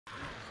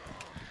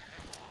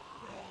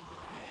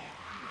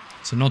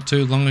So not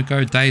too long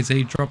ago,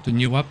 Dayz dropped a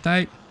new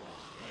update,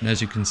 and as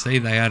you can see,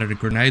 they added a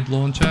grenade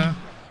launcher.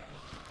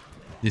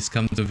 This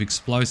comes with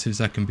explosives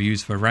that can be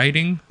used for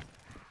raiding,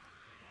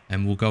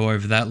 and we'll go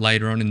over that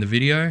later on in the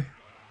video.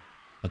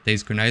 But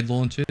these grenade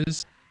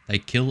launchers, they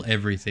kill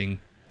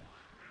everything.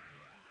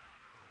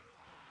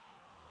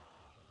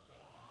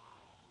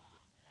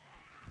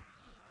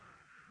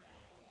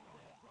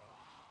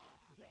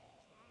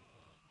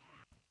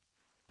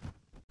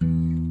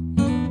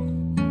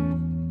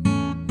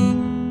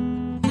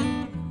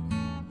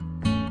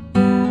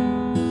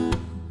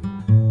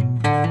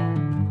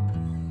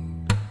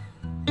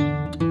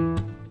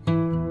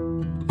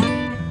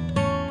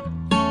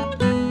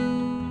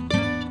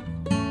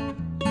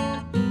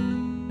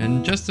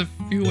 And just a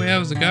few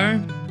hours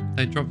ago,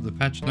 they dropped the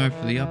patch note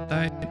for the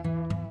update.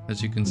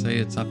 As you can see,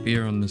 it's up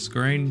here on the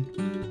screen.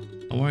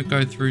 I won't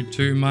go through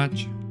too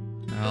much.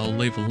 I'll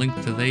leave a link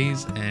to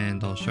these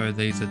and I'll show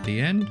these at the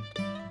end,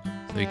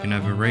 so you can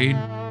have a read.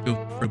 Feel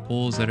free to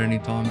pause at any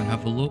time and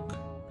have a look.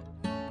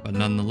 But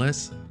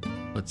nonetheless,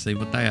 let's see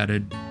what they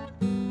added.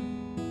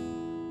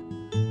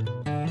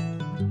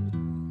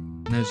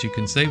 And as you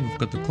can see, we've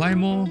got the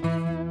claymore,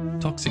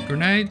 toxic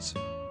grenades,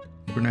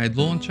 grenade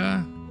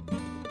launcher,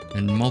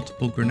 and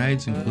multiple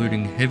grenades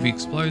including heavy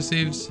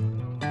explosives,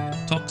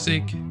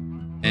 toxic,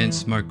 and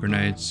smoke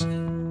grenades.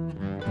 And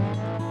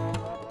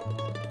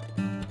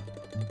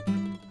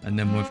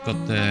then we've got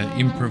the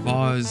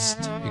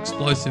improvised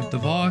explosive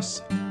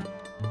device.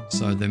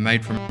 So they're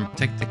made from a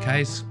protector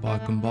case by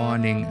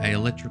combining an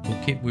electrical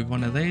kit with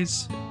one of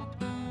these.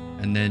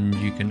 And then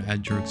you can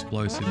add your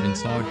explosive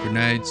inside: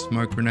 grenades,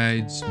 smoke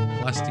grenades,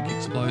 plastic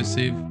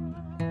explosive,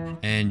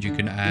 and you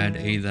can add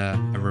either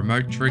a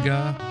remote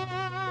trigger,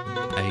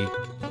 a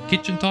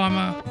kitchen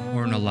timer,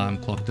 or an alarm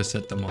clock to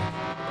set them off.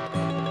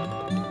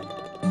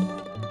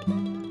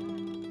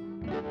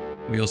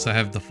 We also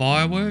have the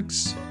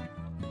fireworks,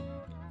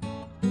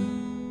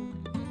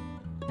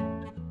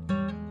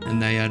 and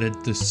they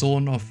added the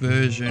sawn-off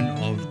version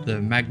of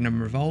the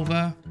Magnum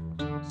revolver,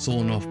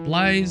 sawn-off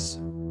blaze,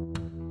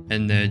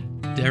 and the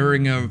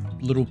Derringer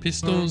little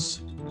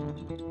pistols,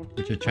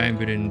 which are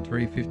chambered in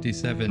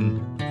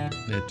 357.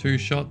 They're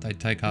 2-shot, they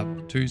take up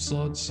 2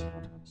 slots,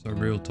 so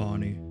real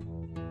tiny.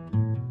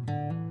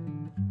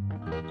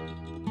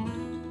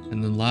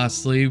 And then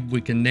lastly,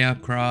 we can now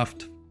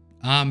craft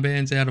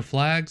armbands out of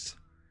flags,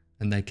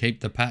 and they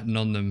keep the pattern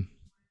on them.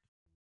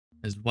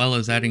 As well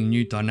as adding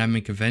new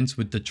dynamic events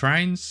with the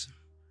trains.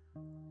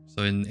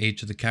 So in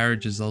each of the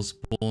carriages they'll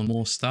spawn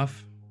more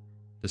stuff,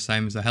 the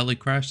same as a heli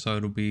crash, so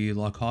it'll be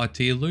like high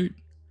tier loot.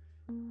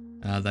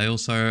 They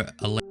also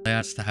allow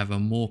us to have a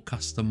more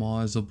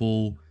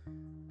customizable,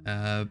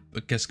 I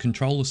guess,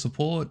 controller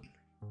support,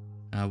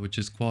 which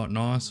is quite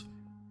nice.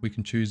 We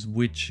can choose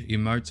which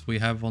emotes we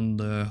have on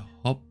the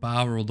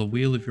hotbar or the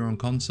wheel if you're on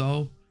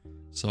console.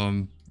 So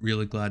I'm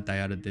really glad they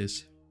added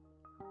this.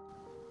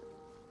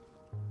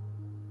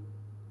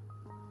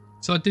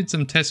 So I did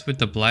some tests with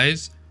the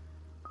blaze.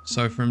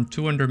 So from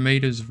 200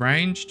 meters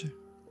ranged,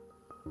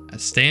 a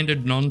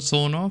standard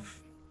non-sawn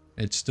off,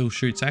 it still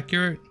shoots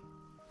accurate.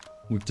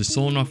 With the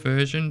sawn off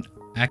version,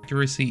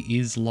 accuracy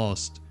is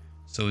lost.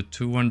 So at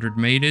 200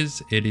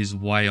 meters, it is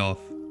way off.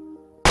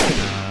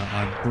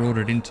 I brought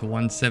it into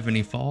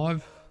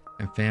 175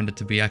 and found it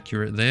to be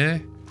accurate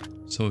there.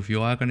 So if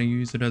you are going to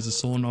use it as a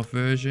sawn off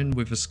version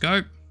with a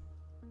scope,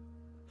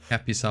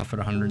 cap yourself at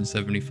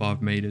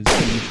 175 meters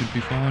and you should be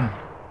fine.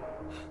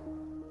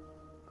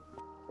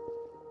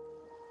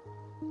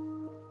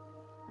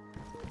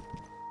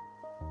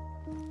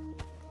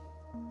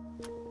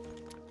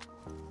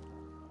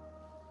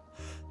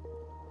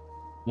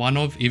 One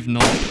of, if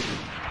not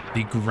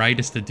the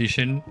greatest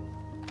addition,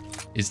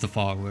 is the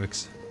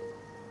fireworks.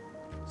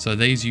 So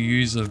these, you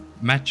use a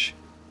match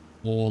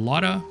or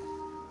lighter,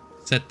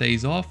 set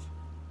these off,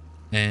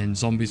 and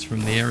zombies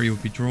from the area will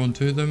be drawn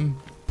to them.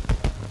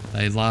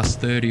 They last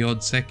 30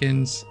 odd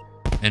seconds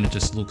and it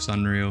just looks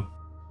unreal.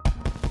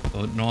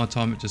 So at night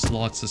time it just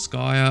lights the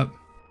sky up,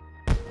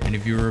 and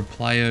if you're a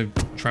player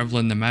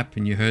traveling the map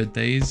and you heard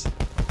these,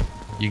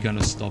 you're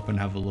gonna stop and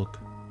have a look.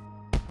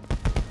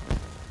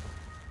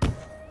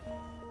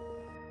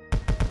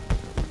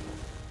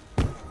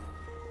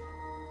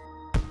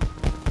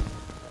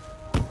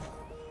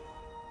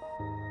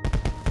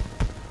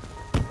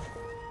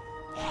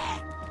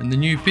 And the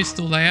new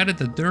pistol they added,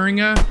 the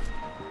Derringer,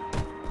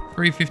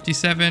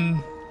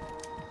 357,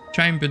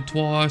 chambered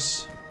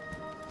twice,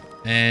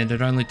 and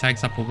it only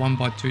takes up a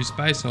 1x2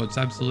 space, so it's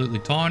absolutely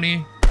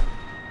tiny.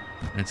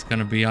 And it's going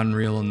to be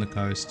unreal on the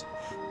coast.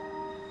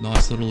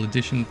 Nice little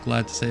addition,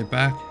 glad to see it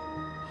back.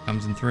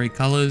 Comes in 3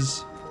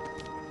 colours,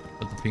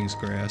 got the pink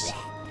grouse.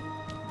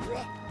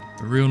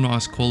 A real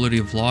nice quality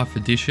of life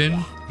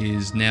addition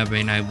is now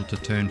being able to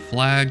turn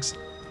flags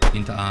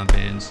into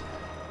armbands.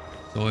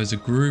 So as a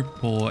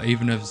group, or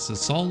even if it's a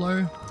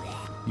solo,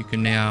 you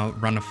can now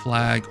run a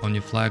flag on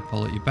your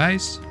flagpole at your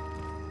base,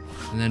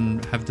 and then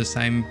have the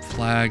same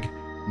flag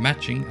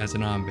matching as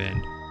an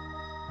armband.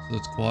 So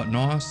it's quite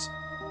nice.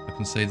 I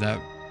can see that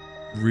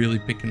really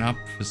picking up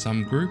for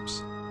some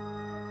groups.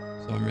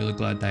 So I'm really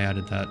glad they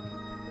added that.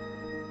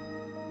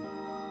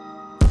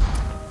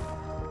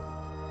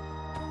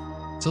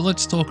 So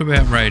let's talk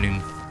about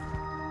rating.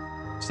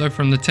 So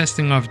from the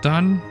testing I've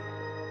done,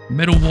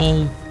 metal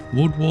wall,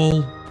 wood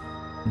wall,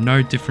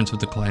 no difference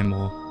with the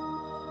claymore.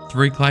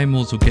 3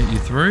 claymores will get you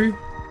through.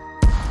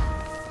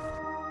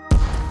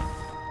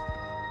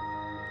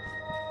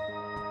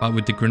 But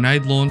with the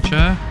grenade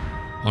launcher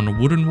on a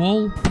wooden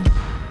wall,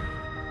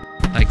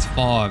 takes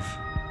 5.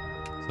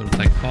 So it'll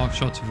take 5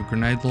 shots of a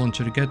grenade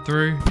launcher to get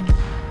through,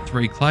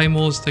 3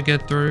 claymores to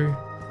get through,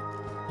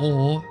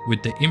 or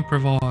with the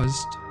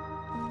improvised,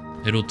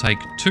 it'll take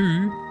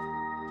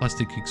 2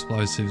 plastic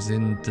explosives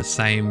in the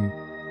same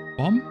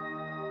bomb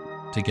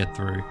to get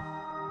through.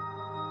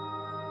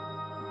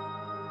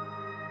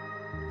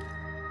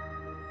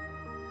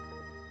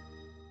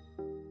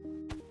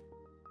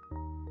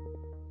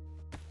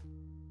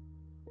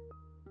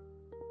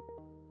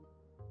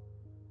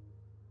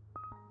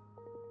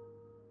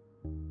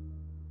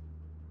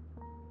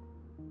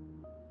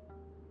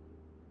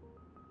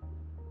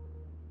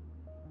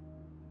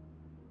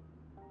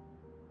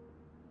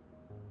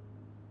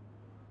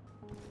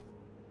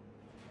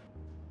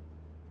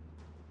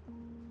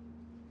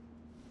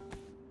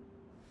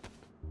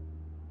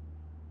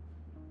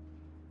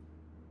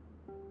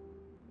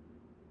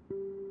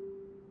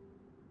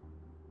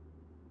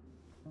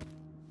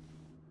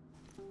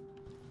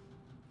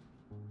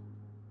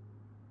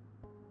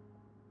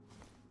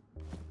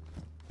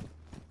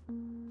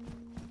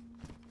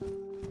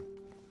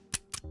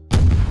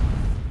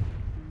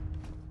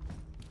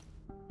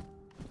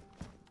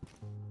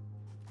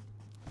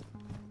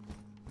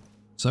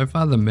 So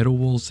far the metal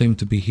walls seem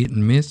to be hit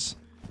and miss.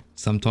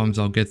 Sometimes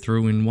I'll get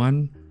through in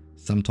one,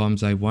 sometimes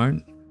they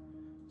won't.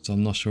 So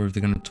I'm not sure if they're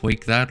going to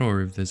tweak that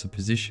or if there's a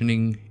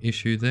positioning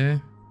issue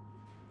there.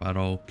 But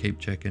I'll keep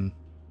checking.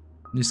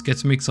 This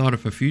gets me excited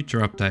for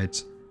future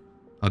updates.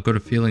 I've got a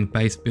feeling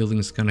base building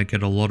is going to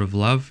get a lot of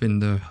love in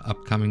the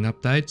upcoming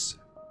updates.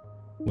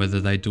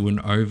 Whether they do an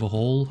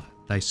overhaul,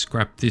 they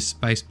scrap this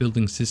base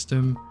building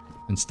system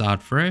and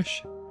start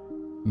fresh.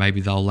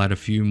 Maybe they'll add a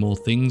few more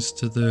things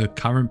to the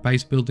current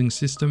base building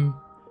system.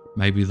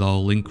 Maybe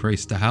they'll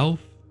increase the health.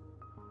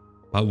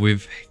 But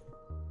with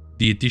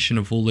the addition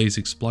of all these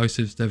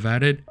explosives they've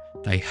added,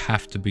 they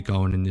have to be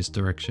going in this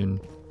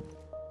direction.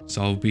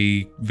 So I'll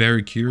be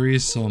very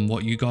curious on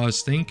what you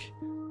guys think.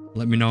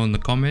 Let me know in the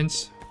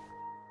comments.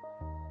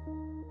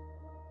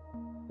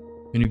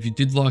 And if you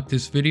did like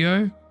this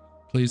video,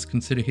 please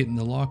consider hitting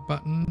the like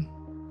button.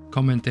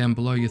 Comment down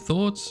below your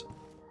thoughts.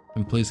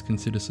 And please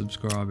consider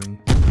subscribing.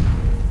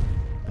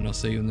 And I'll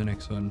see you in the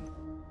next one.